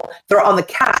that are on the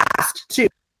cast too,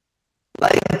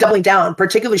 doubling down,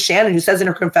 particularly Shannon, who says in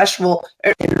her confessional,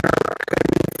 and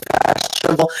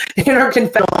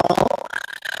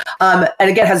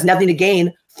again has nothing to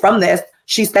gain from this.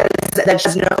 She says that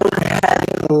she's known as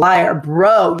a liar.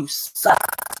 Bro, you sus.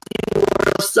 You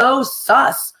are so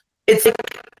sus. It's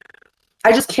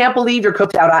I just can't believe your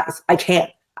cooked out eyes. I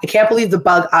can't believe the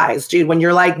bug eyes, dude. When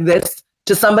you're like this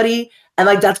to somebody And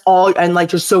like, that's all. And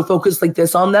like, you're so focused like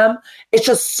this on them. It's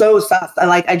just so sus. And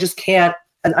like, I just can't,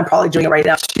 and I'm probably doing it right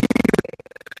now,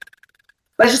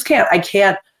 but I just can't. I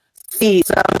can't see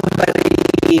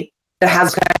somebody that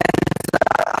has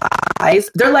eyes.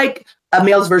 They're like a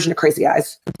male's version of crazy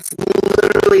eyes. It's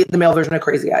literally the male version of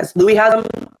crazy eyes. Louis has them.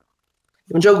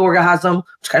 Even Joe Gorga has them,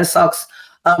 which kind of sucks.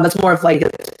 That's more of like,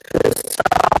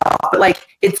 but like,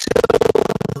 it's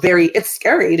it's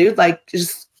scary, dude. Like,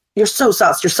 just, you're so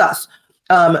sus. You're sus.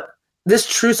 This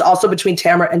truce also between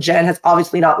Tamara and Jen has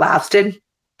obviously not lasted.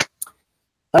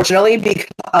 Unfortunately, because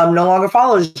no longer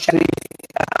follows Jen.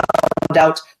 Found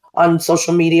out on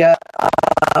social media.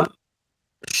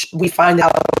 We find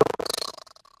out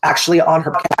actually on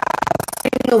her podcast.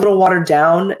 It's a little watered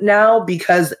down now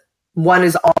because one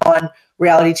is on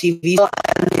reality TV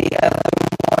and the other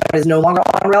one is no longer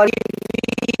on reality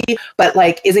TV, but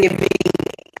like isn't giving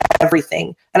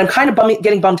everything. And I'm kind of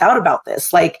getting bummed out about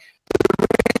this. Like,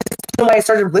 the reason why I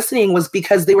started listening was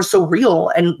because they were so real,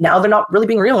 and now they're not really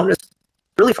being real, and it's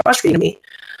really frustrating me.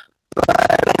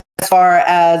 But as far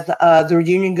as the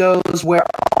reunion goes, where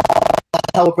all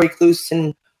hell will break loose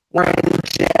and we're in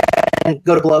and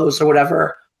go to blows or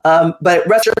whatever. But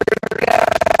rest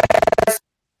guys,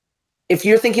 if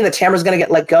you're thinking that Tamara's going to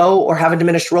get let go or have a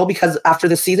diminished role because after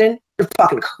this season, you're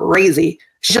fucking crazy.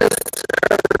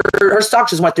 Her stock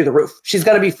just went through the roof. She's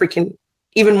going to be freaking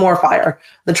even more fire.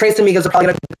 The Trace Amigas are probably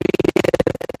going to be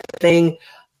a thing.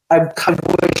 I kind of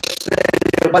wish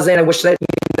that it wasn't. I wish that,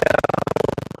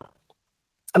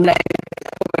 I'm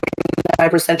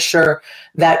 99% sure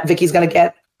that Vicky's going to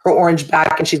get her orange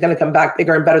back and she's going to come back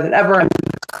bigger and better than ever,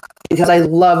 because I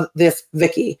love this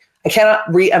Vicki. I cannot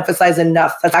re-emphasize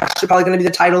enough. That's actually probably going to be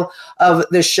the title of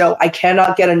this show. I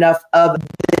cannot get enough of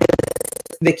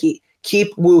this Vicki.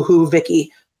 Keep woohoo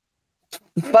Vicki.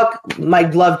 Fuck my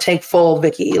love tank full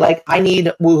Vicki. Like, I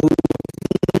need woohoo.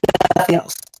 Nothing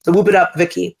else. So whoop it up,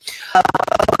 Vicki.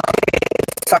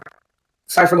 Okay.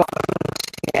 Sorry for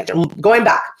going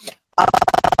back.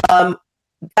 That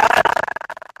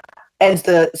ends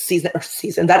the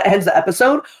season. That ends the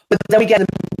episode. But then we get the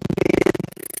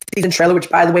mid-season trailer, which,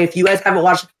 by the way, if you guys haven't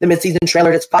watched the mid-season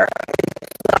trailer, it's fire.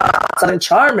 Southern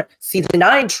Charm season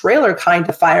 9 trailer kind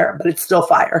of fire, but it's still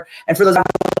fire. And for those who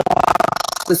haven't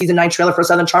watched the season 9 trailer for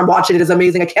Southern Charm, watch it. It is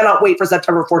amazing. I cannot wait for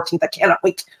September 14th. I cannot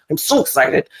wait. I'm so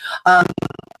excited.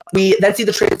 We then see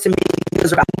the Trace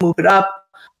Amigas are about to move it up.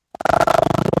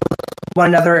 One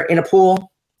another in a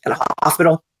pool, in a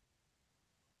hospital,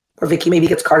 where Vicki maybe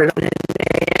gets carted on an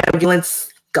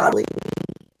ambulance. Godly.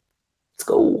 Let's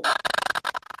go.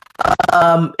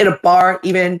 In a bar,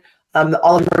 even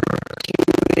all of them are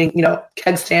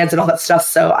keg stands and all that stuff.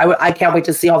 So I can't wait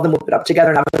to see all of them whip it up together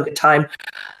and have a good time.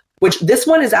 Which this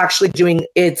one is actually doing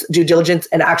its due diligence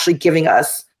and actually giving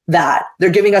us that. They're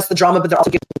giving us the drama, but they're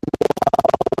also giving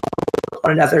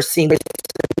one another, seeing us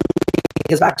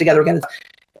back together again.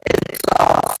 It's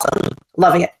awesome.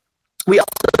 Loving it. We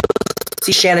also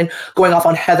see Shannon going off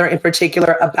on Heather in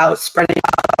particular about spreading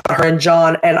out her and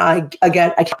John. And I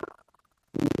can't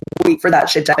wait for that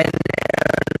shit to happen.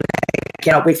 I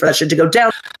cannot wait for that shit to go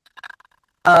down.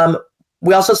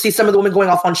 We also see some of the women going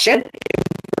off on Shannon,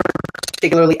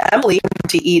 particularly Emily,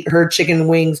 to eat her chicken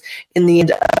wings in the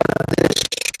end of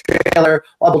the trailer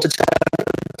while able to tell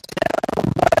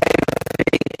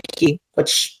Vicki,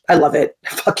 which I love it.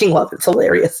 I fucking love it. It's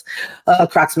hilarious.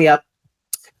 Cracks me up.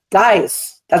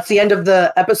 Guys, that's the end of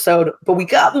the episode, but we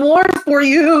got more for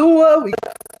you. We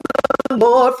got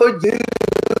more for you.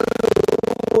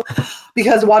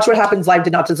 Because Watch What Happens Live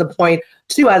did not disappoint.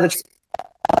 2 out of the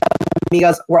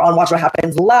Amigas were on Watch What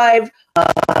Happens Live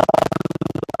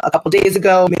a couple days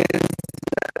ago. Ms.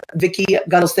 Vicki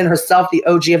Gunvalson herself, the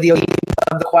OG of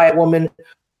the Quiet Woman,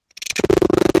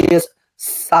 Julius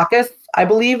Sakis, I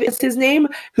believe is his name,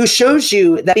 who shows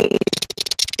you that being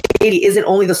shady isn't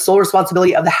only the sole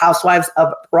responsibility of the housewives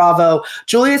of Bravo.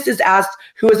 Julius is asked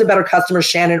who is a better customer,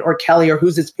 Shannon or Kelly, or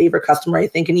who's his favorite customer, I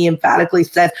think, and he emphatically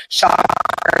says, shocker.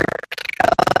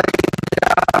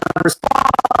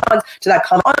 Responds to that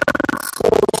comment on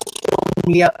social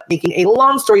media, making a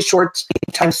long story short,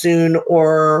 anytime soon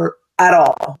or at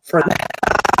all for that.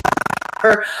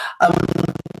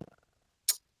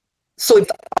 So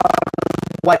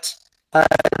what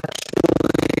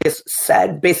Julius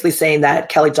said, basically saying that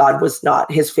Kelly Dodd was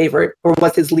not his favorite, or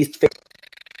was his least favorite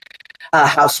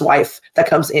housewife that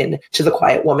comes in to the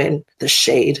Quiet Woman. The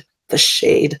shade.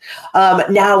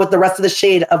 Now with the rest of the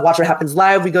shade of Watch What Happens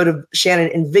Live, we go to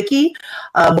Shannon and Vicki.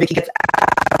 Vicki gets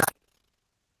asked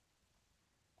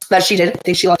that she did. I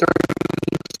think she lost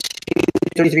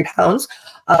 33 pounds.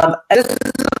 And this is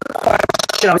a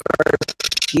question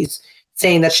she's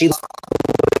saying that she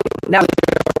now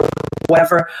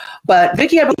whatever. But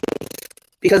Vicki, I believe,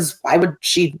 because why would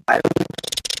she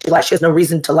lie? She has no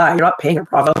reason to lie. You're not paying her,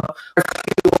 Bravo. If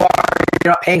you are,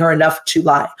 you're not paying her enough to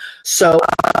lie. So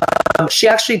she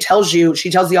actually tells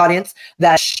the audience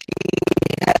that she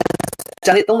has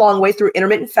done it the long way through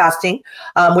intermittent fasting,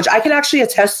 which I can actually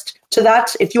attest to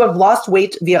that. If you have lost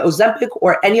weight via Ozempic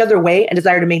or any other way and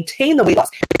desire to maintain the weight loss,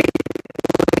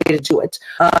 to do it.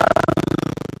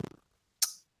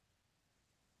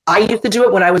 I used to do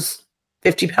it when I was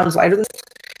 50 pounds lighter than this,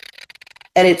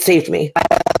 and it saved me.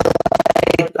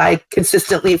 I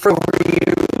consistently for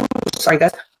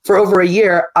over a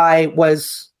year, I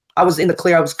was in the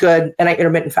clear. I was good, and I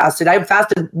intermittent fasted. I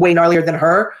fasted way gnarlier than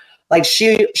her. Like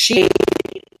she ate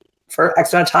for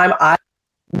X amount of time. I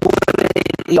would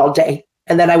eat all day,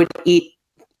 and then I would eat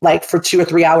like for 2 or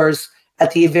 3 hours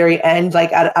at the very end,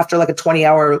 like after like a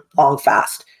 20-hour long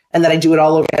fast, and then I do it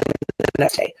all over again the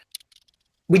next day.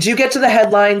 We do get to the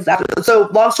headlines after. So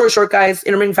long story short, guys,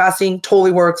 intermittent fasting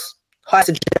totally works. I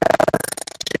suggest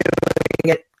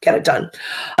doing it. Get it done.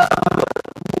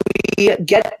 We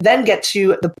get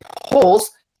to the polls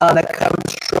that come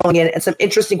strolling in, and some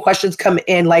interesting questions come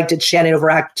in, like, did Shannon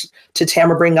overact to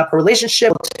Tamara bring up her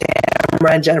relationship?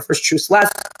 Tamara and Jennifer's truce less.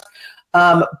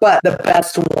 But the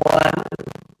best one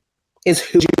is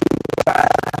who you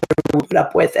put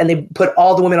up with, and they put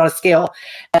all the women on a scale,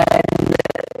 and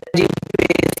he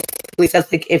basically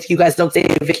says, like, if you guys don't say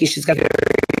Vicki, she's gonna be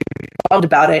very bummed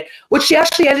about it, which she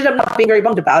actually ended up not being very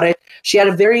bummed about it. She had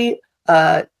a very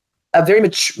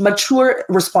mature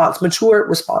response. This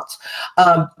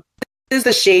is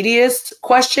the shadiest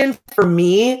question for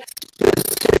me,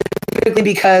 specifically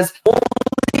because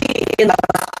only in the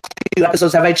last 2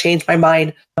 episodes have I changed my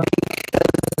mind, because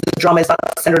the drama is not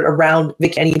centered around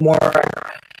Vicki anymore.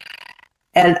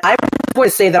 And I'm going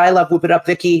to say that I love Whoop It Up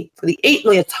Vicki for the 8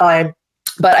 millionth time,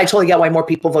 but I totally get why more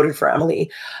people voted for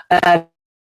Emily. And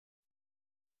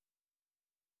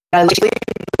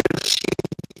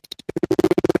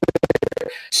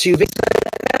she's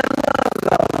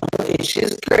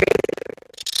great,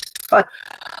 fun.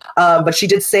 But she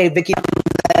did say Vicki,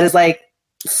 that is like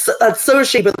that's so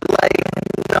shady, but like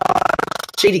not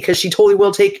shady, because she totally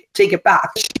will take it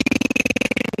back. She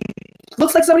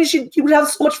looks like somebody you would have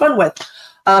so much fun with.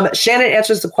 Shannon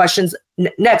answers the questions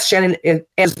next. Shannon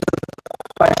answers the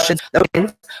questions,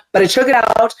 but I took it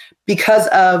out because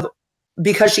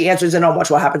she answers it on Watch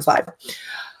What Happens Live.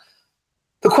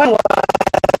 The question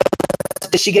was,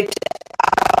 did she get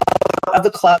out of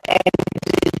the club, and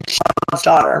did Sean's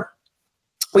daughter?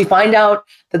 We find out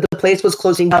that the place was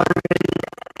closing down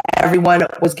and everyone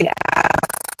was getting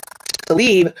asked to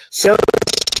leave. So,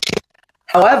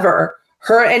 however,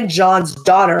 her and John's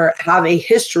daughter have a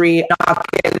history of not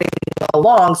getting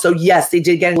along. So yes, they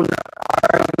did get into an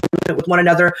argument with one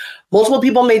another. Multiple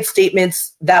people made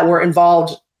statements that were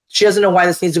involved. She doesn't know why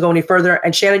this needs to go any further.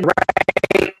 And Shannon,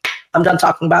 right, I'm done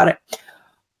talking about it.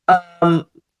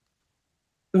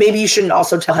 Maybe you shouldn't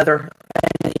also tell Heather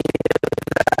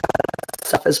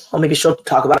stuff as well. Maybe she'll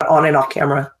talk about it on and off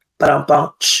camera. But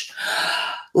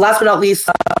last but not least,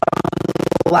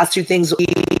 the last 2 things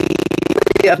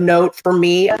of note for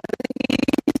me,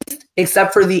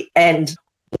 except for the end,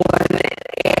 when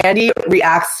Andy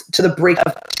reacts to the break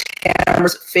of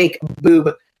Tamara's fake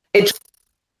boob. It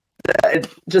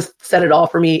just said it all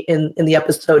for me in the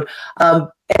episode. And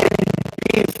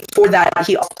before that,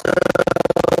 he also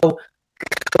goes,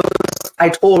 I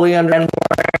totally understand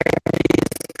where he's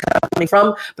coming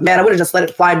from, but man, I would have just let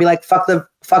it fly and be like, fuck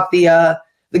the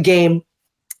game,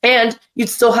 and you'd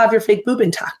still have your fake boob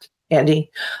intact, Andy.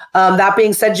 That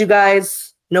being said, you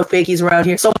guys, no fakies around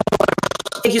here. So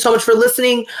thank you so much for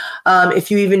listening. If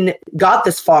you even got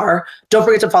this far, don't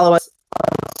forget to follow us on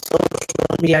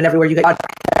social media and everywhere you get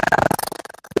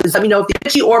podcasts. Let me know if the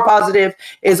itchy or positive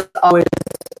is always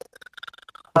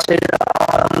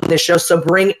on this show, so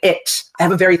bring it. I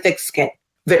have a very thick skin.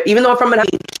 Even though I'm from an I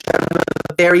have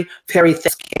a very, very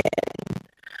thick skin.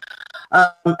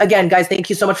 Again, guys, thank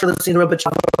you so much for listening to Real Bitch,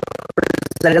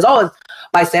 presented as always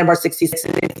by Sandbar 66.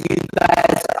 And if you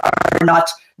guys are not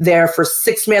there for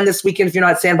 6-man this weekend, if you're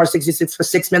not at Sandbar 66 for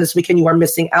 6-man this weekend, you are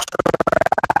missing out.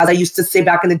 As I used to say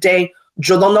back in the day, you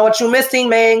don't know what you're missing,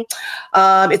 man.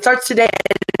 It starts today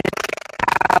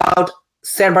out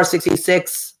Sandbar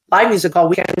 66 live music all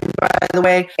weekend, by the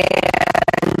way,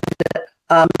 and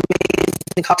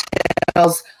amazing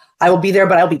cocktails. I will be there,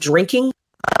 but I'll be drinking.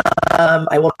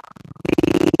 I will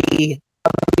be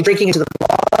drinking into the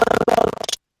vlog.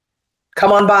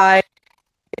 Come on by.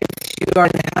 If you are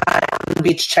in the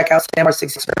beach, check out Sandbar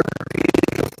 66.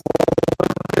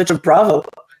 Bravo.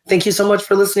 Thank you so much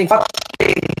for listening.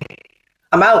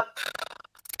 I'm out.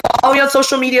 Follow me on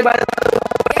social media, by the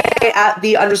way, at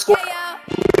the underscore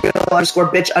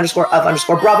bitch underscore of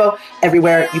underscore bravo,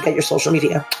 everywhere you get your social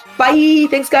media. Bye.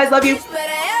 Thanks, guys. Love you.